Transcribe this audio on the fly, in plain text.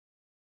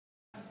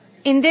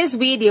In this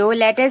video,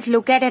 let us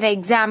look at an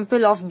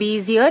example of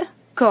Bezier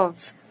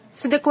curve.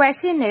 So the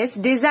question is,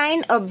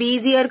 design a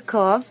Bezier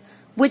curve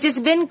which has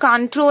been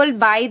controlled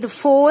by the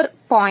 4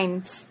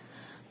 points.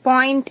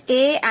 Point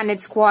A and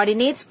its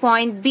coordinates,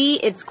 point B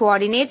its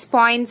coordinates,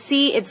 point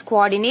C its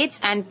coordinates,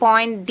 and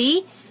point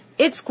D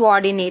its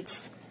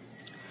coordinates.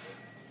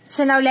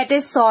 So now let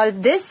us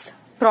solve this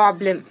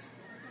problem.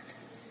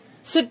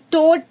 So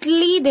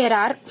totally there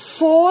are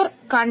 4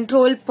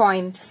 control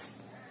points.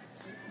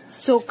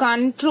 So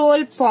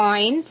control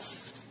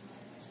points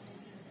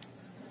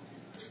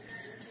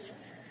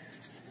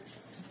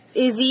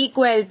is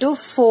equal to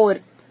 4.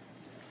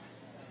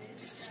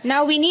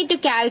 Now we need to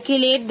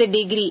calculate the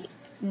degree.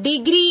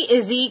 Degree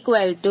is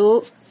equal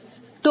to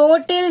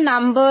total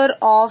number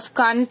of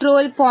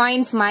control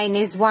points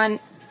minus 1.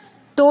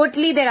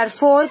 Totally there are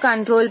 4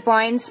 control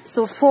points.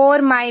 So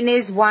 4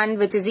 minus 1,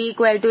 which is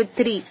equal to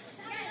 3.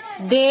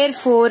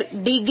 Therefore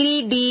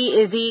degree D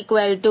is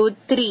equal to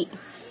 3.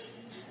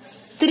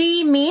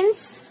 3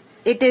 means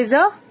it is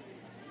a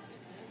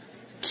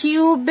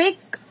cubic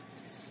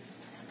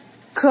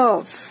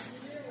curve.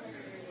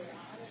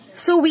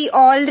 So we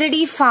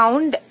already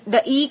found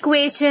the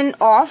equation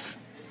of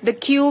the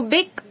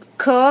cubic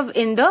curve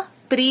in the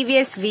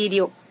previous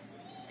video.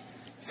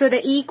 So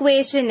the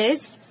equation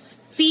is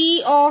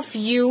P of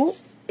U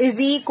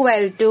is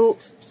equal to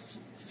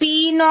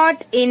P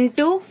naught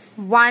into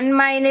 1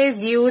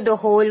 minus U the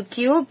whole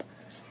cube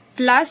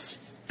plus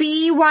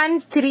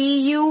P1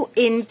 3U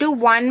into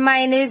 1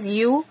 minus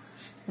U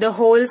the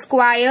whole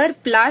square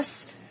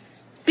plus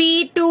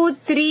P2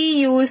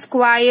 3U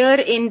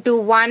square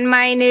into 1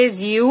 minus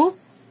U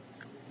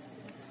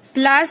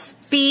plus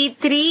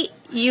P3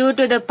 U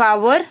to the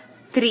power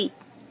 3.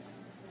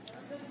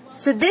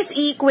 So this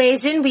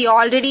equation we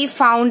already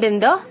found in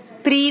the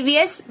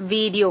previous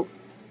video.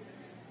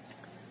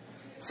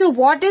 So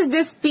what is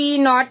this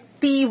P0,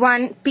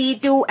 P1,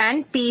 P2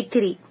 and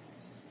P3?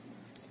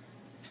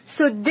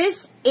 So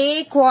this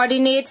A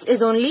coordinates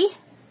is only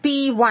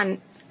P1.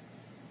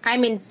 I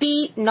mean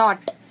P0.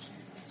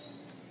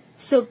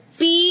 So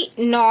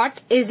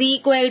P0 is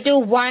equal to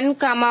 1,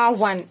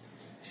 1.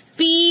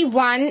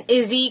 P1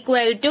 is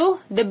equal to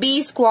the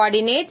B's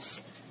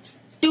coordinates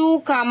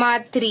 2,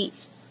 3.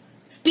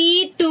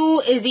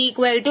 P2 is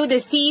equal to the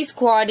C's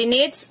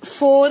coordinates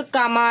 4,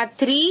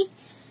 3.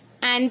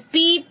 And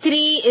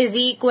P3 is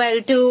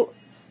equal to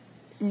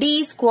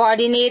D's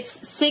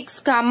coordinates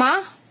 6,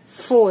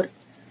 4.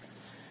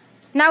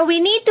 Now we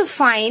need to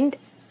find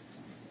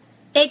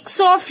x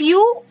of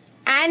u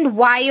and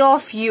y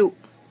of u.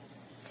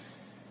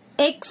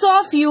 X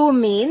of u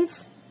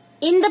means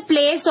in the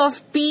place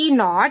of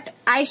P0,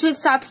 I should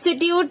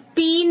substitute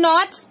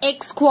P0's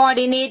x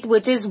coordinate,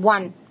 which is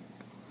 1.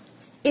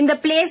 In the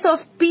place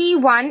of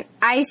P1,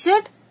 I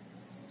should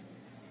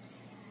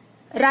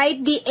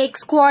write the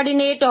x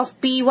coordinate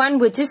of P1,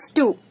 which is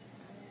 2.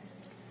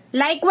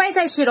 Likewise,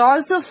 I should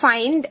also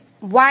find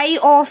y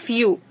of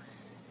u.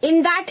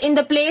 In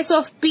the place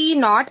of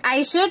P0,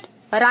 I should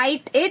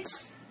write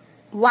its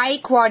y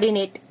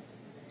coordinate.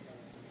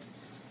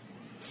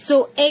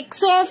 So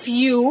x of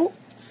u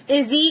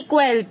is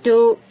equal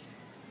to,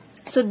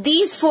 so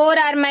these 4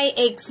 are my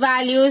x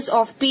values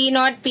of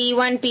P0,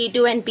 P1,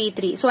 P2 and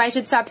P3. So I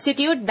should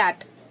substitute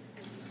that.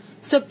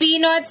 So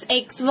P0's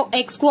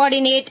x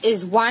coordinate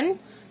is 1.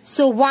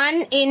 So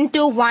 1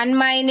 into 1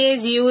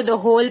 minus u the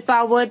whole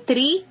power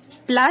 3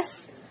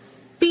 plus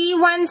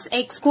P1's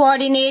x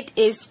coordinate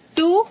is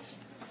 2.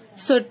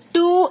 So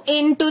 2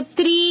 into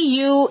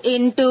 3u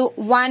into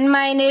 1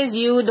 minus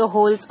u the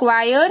whole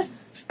square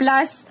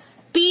plus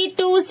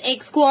P2's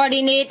x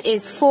coordinate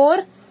is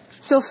 4.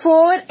 So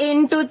 4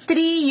 into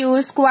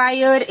 3u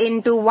square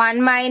into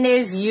 1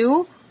 minus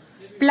u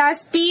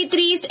plus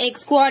P3's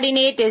x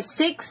coordinate is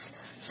 6.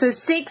 So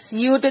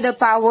 6u to the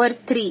power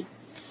 3,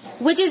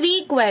 which is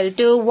equal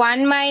to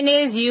 1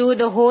 minus u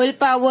the whole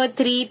power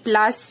 3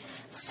 plus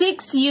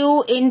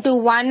 6u into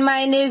 1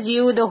 minus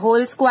u the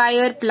whole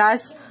square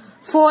plus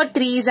 4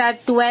 3s are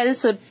 12.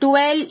 So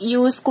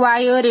 12u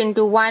square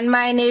into 1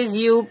 minus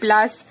u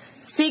plus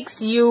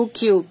 6u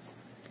cube.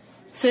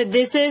 So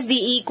this is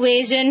the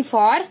equation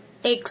for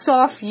x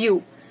of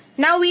u.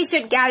 Now we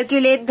should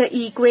calculate the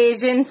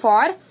equation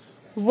for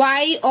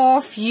y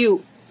of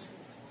u.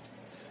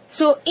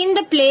 So in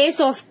the place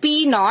of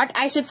P0,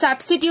 I should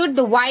substitute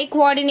the y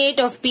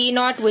coordinate of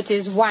P0, which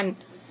is 1.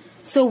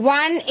 So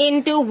 1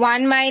 into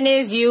 1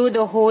 minus u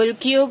the whole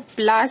cube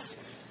plus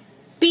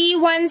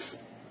P1's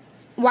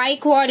y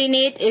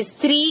coordinate is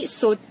 3.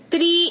 So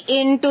 3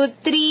 into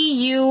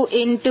 3u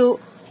into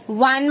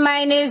 1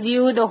 minus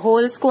u the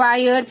whole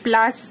square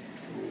plus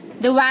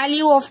the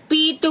value of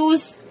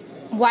P2's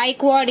y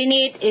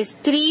coordinate is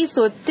 3.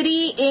 So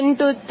 3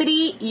 into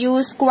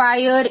 3u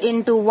square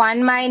into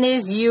 1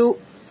 minus u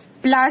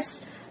plus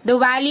the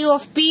value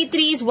of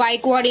P3's y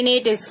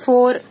coordinate is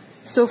 4.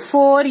 So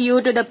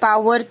 4u to the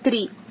power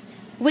 3,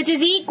 which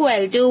is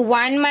equal to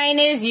 1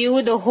 minus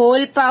u the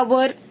whole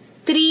power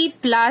 3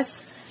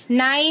 plus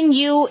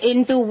 9u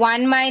into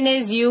 1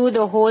 minus u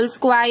the whole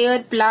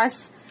square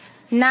plus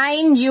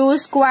 9u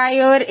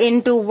square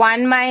into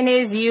 1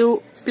 minus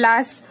u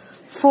plus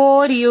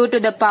 4u to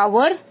the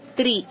power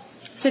 3.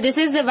 So this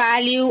is the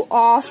value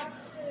of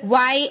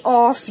y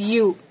of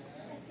u.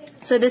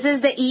 So this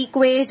is the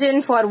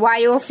equation for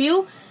y of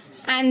u,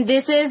 and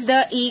this is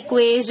the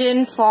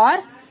equation for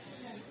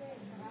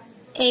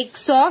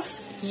x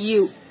of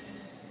u.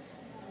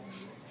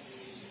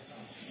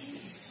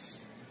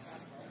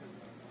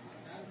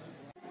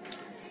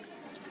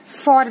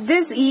 For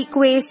this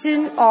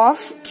equation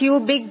of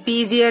cubic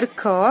Bezier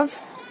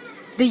curve,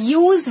 the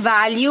u's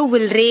value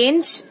will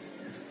range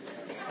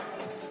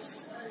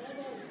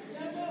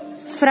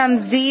from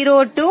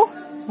 0 to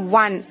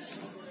 1.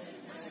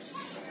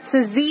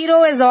 So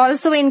 0 is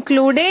also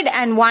included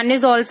and 1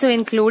 is also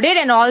included,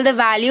 and all the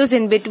values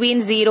in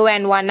between 0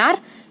 and 1 are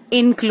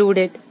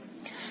included.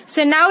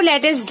 So now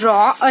let us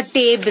draw a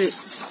table.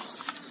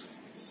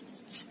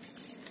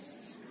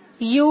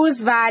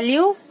 U's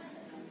value,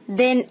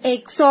 then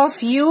x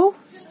of u,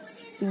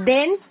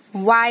 then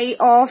y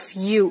of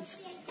u.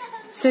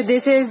 So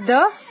this is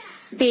the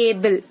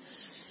table.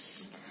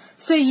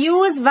 So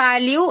u's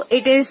value,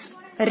 it is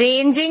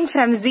ranging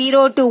from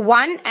 0 to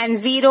 1, and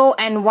 0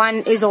 and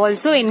 1 is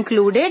also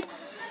included.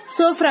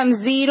 So from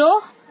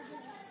 0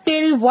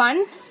 till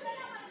 1,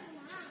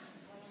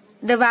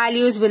 the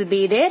values will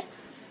be there.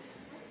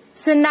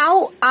 So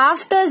now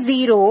after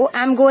 0,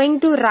 I am going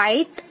to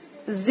write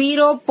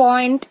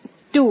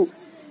 0.2.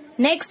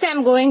 Next I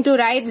am going to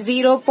write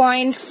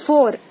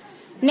 0.4.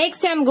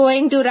 Next I am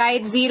going to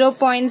write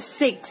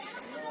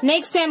 0.6.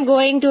 Next I am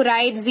going to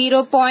write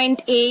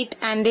 0.8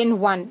 and then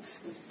 1.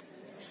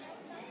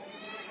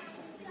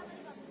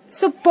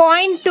 So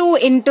 0.2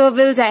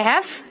 intervals I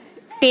have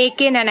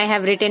taken and I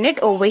have written it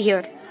over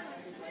here.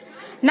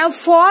 Now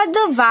for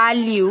the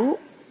value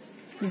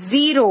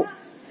 0,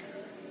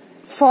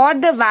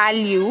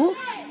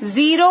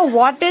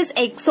 what is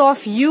x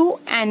of u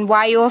and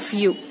y of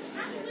u?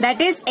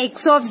 That is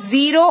x of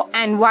 0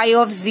 and y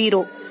of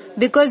 0,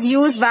 because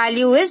u's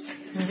value is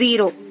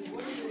 0.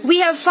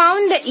 We have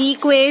found the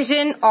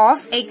equation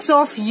of x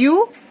of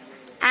u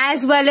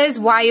as well as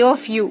y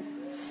of u.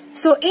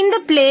 So in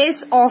the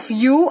place of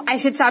u, I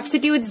should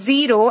substitute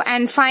 0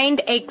 and find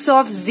x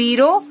of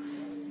 0.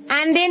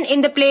 And then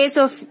in the place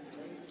of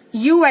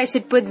u, I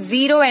should put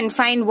 0 and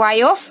find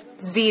y of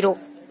 0.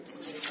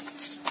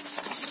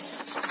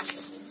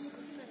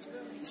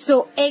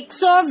 So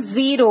x of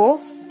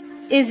 0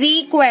 is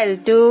equal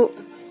to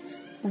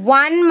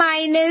 1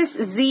 minus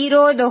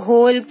 0 the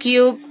whole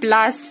cube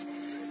plus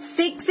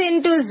 6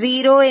 into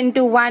 0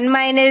 into 1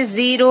 minus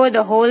 0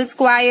 the whole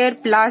square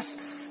plus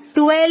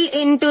 12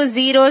 into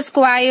 0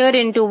 square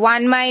into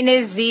 1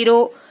 minus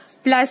 0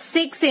 plus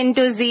 6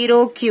 into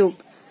 0 cube,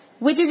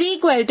 which is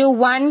equal to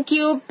 1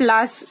 cube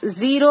plus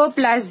 0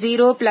 plus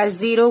 0 plus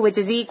 0, which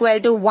is equal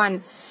to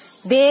 1.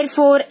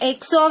 Therefore,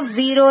 x of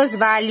 0's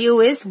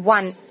value is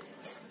 1.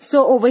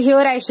 So over here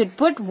I should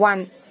put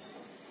 1.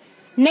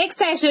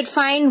 Next I should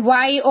find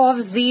y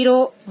of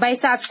 0 by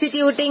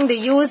substituting the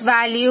u's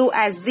value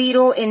as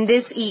 0 in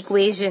this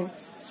equation,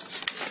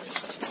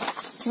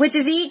 which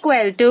is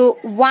equal to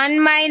 1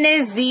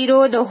 minus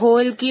 0 the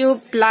whole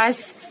cube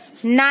plus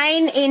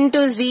 9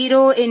 into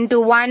 0 into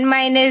 1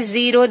 minus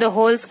 0 the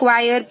whole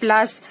square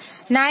plus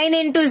 9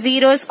 into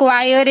 0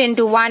 square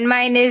into 1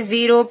 minus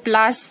 0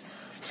 plus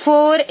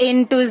 4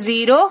 into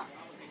 0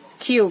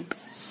 cube,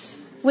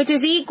 which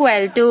is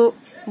equal to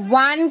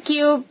 1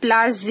 cube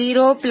plus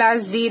 0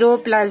 plus 0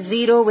 plus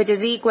 0, which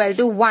is equal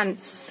to 1.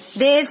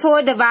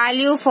 Therefore, the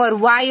value for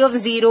y of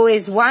 0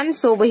 is 1.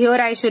 So over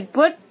here I should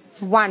put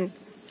 1.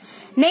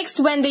 Next,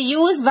 when the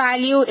u's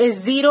value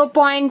is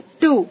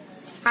 0.2,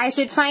 I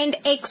should find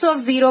x of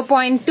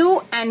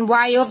 0.2 and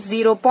y of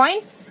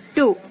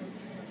 0.2.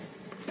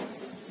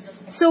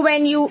 So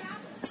when you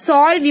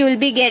solve, you will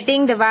be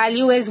getting the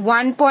value is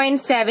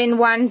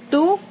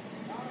 1.712.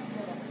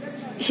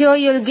 Here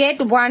you will get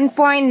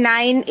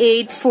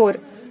 1.984.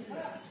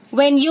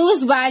 When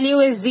u's value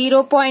is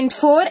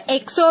 0.4,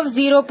 x of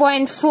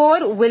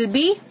 0.4 will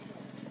be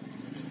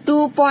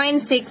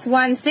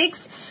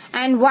 2.616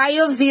 and y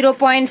of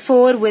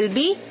 0.4 will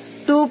be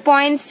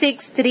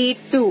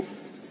 2.632.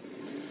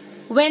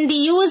 When the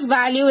u's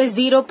value is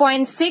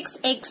 0.6,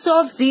 x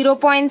of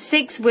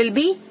 0.6 will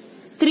be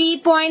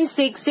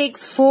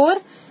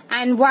 3.664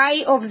 and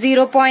y of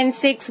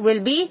 0.6 will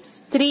be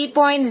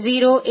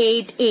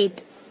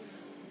 3.088.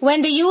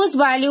 When the u's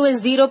value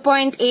is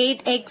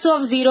 0.8, x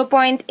of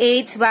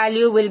 0.8's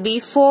value will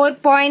be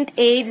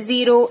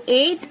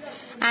 4.808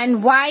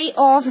 and y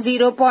of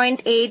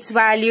 0.8's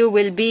value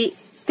will be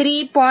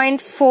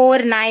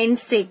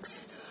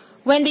 3.496.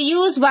 When the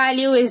u's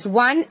value is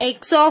 1,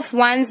 x of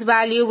 1's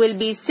value will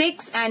be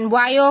 6 and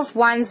y of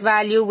 1's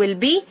value will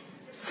be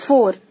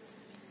 4.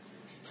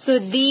 So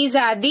these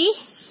are the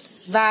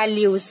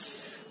values.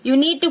 You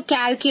need to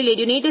calculate,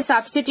 you need to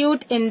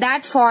substitute in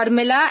that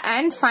formula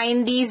and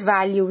find these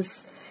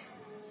values.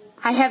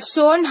 I have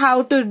shown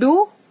how to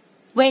do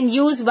when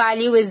u's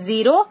value is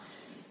 0.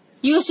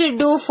 You should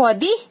do for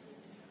the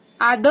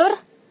other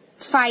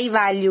 5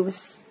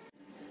 values.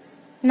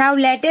 Now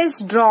let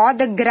us draw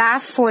the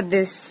graph for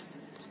this.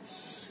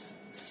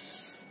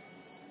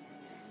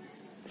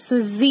 So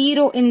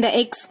 0 in the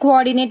x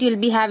coordinate, you'll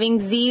be having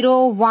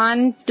 0,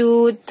 1,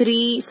 2,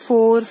 3,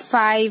 4,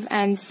 5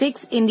 and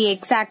 6 in the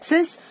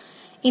x-axis.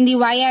 In the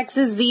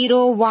y-axis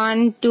 0,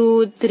 1,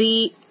 2,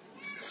 3,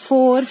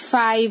 4,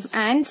 5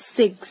 and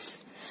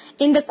 6.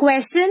 In the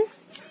question,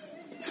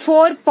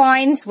 4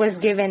 points was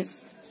given.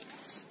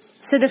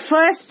 So the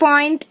first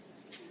point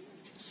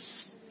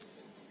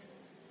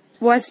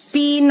was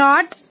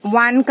P0,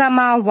 1,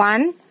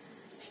 1.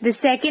 The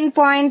second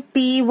point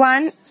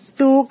P1,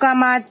 2,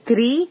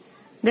 3.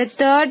 The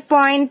third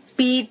point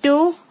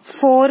P2,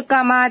 4,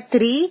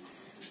 3.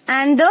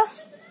 And the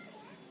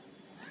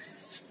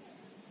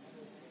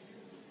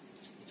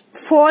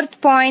fourth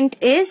point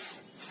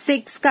is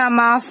 6,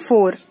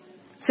 4.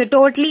 So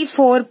totally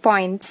 4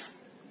 points.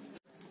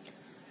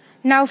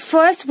 Now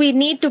first we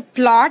need to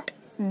plot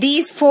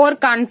these 4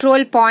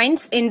 control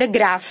points in the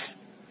graph.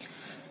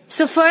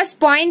 So first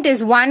point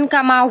is 1,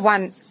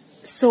 1.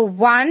 So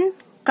 1,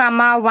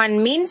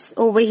 1 means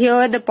over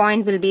here the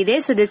point will be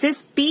there. So this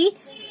is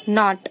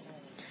P0.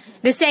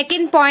 The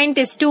second point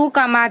is 2,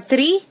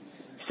 3.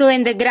 So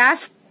in the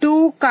graph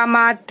 2,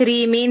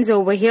 3 means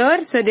over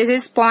here. So this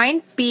is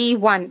point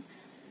P1.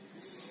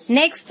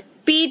 Next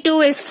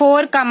P2 is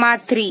 4,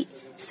 3.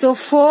 So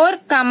 4,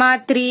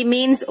 3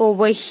 means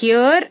over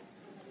here.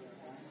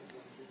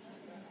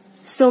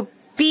 So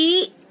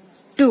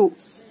P2.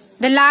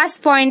 The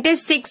last point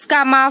is 6,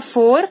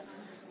 4.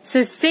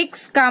 So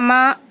 6,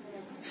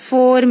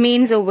 4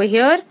 means over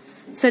here.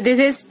 So this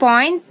is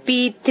point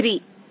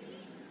P3.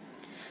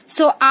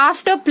 So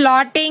after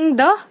plotting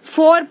the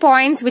 4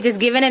 points which is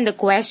given in the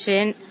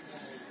question,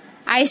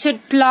 I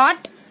should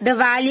plot the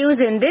values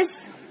in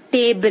this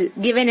table,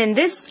 given in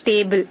this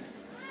table.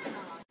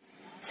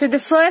 So the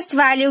first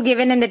value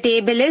given in the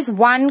table is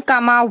 1,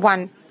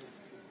 1.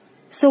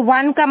 So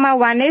 1,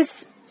 1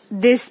 is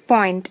this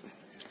point.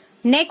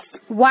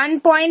 Next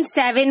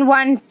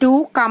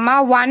 1.712,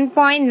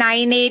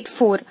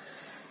 1.984.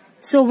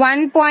 So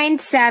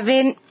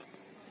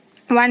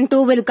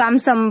 1.712 will come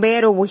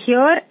somewhere over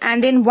here,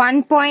 and then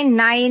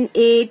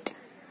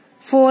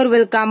 1.984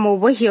 will come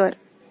over here.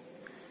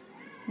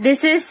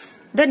 This is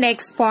the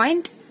next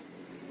point.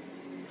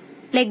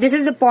 Like this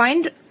is the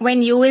point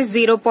when u is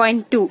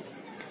 0.2.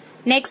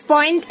 Next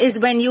point is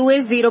when u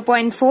is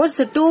 0.4.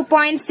 So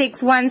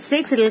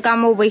 2.616 it will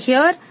come over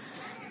here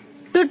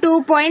to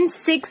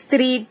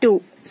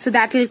 2.632. So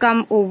that will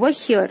come over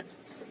here.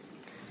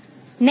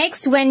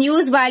 Next, when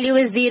u's value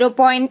is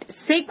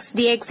 0.6,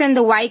 the x and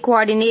the y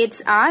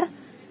coordinates are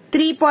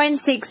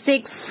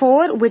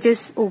 3.664, which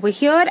is over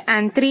here,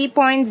 and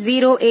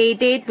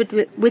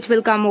 3.088, which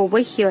will come over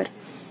here.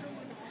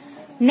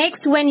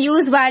 Next, when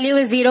u's value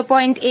is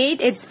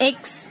 0.8, its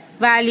x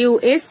value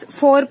is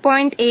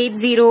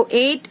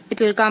 4.808, it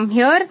will come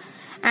here,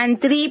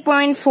 and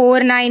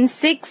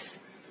 3.496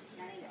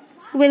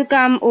 will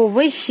come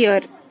over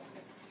here.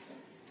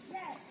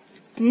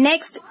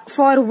 Next,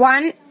 for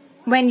 1,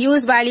 when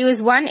u's value is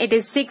 1, it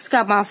is 6,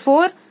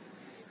 4.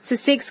 So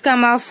 6,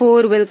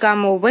 4 will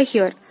come over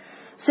here.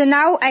 So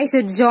now I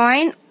should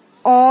join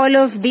all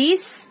of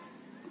these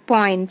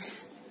points.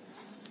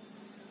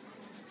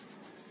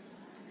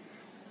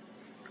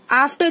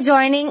 After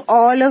joining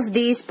all of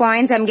these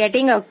points, I'm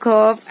getting a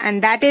curve,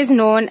 and that is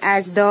known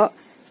as the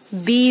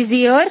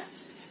Bezier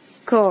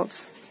curve.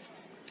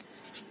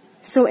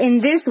 So in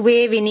this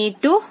way, we need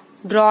to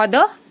draw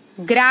the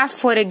graph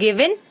for a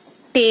given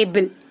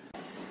table.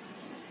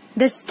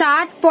 The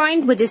start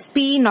point, which is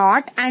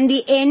P0, and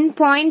the end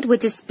point,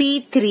 which is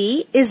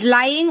P3, is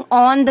lying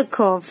on the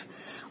curve.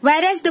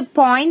 Whereas the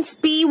points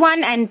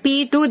P1 and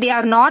P2, they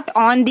are not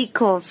on the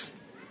curve.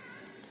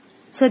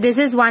 So this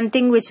is one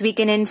thing which we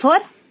can infer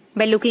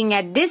by looking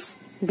at this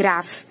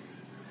graph.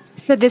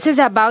 So this is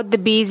about the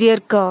Bezier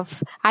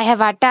curve. I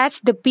have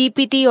attached the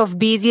PPT of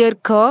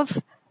Bezier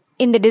curve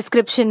in the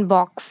description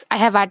box. I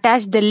have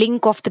attached the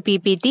link of the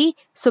PPT,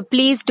 so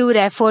please do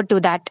refer to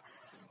that.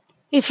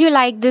 If you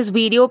like this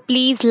video,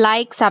 please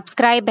like,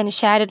 subscribe and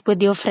share it with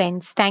your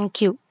friends.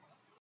 Thank you.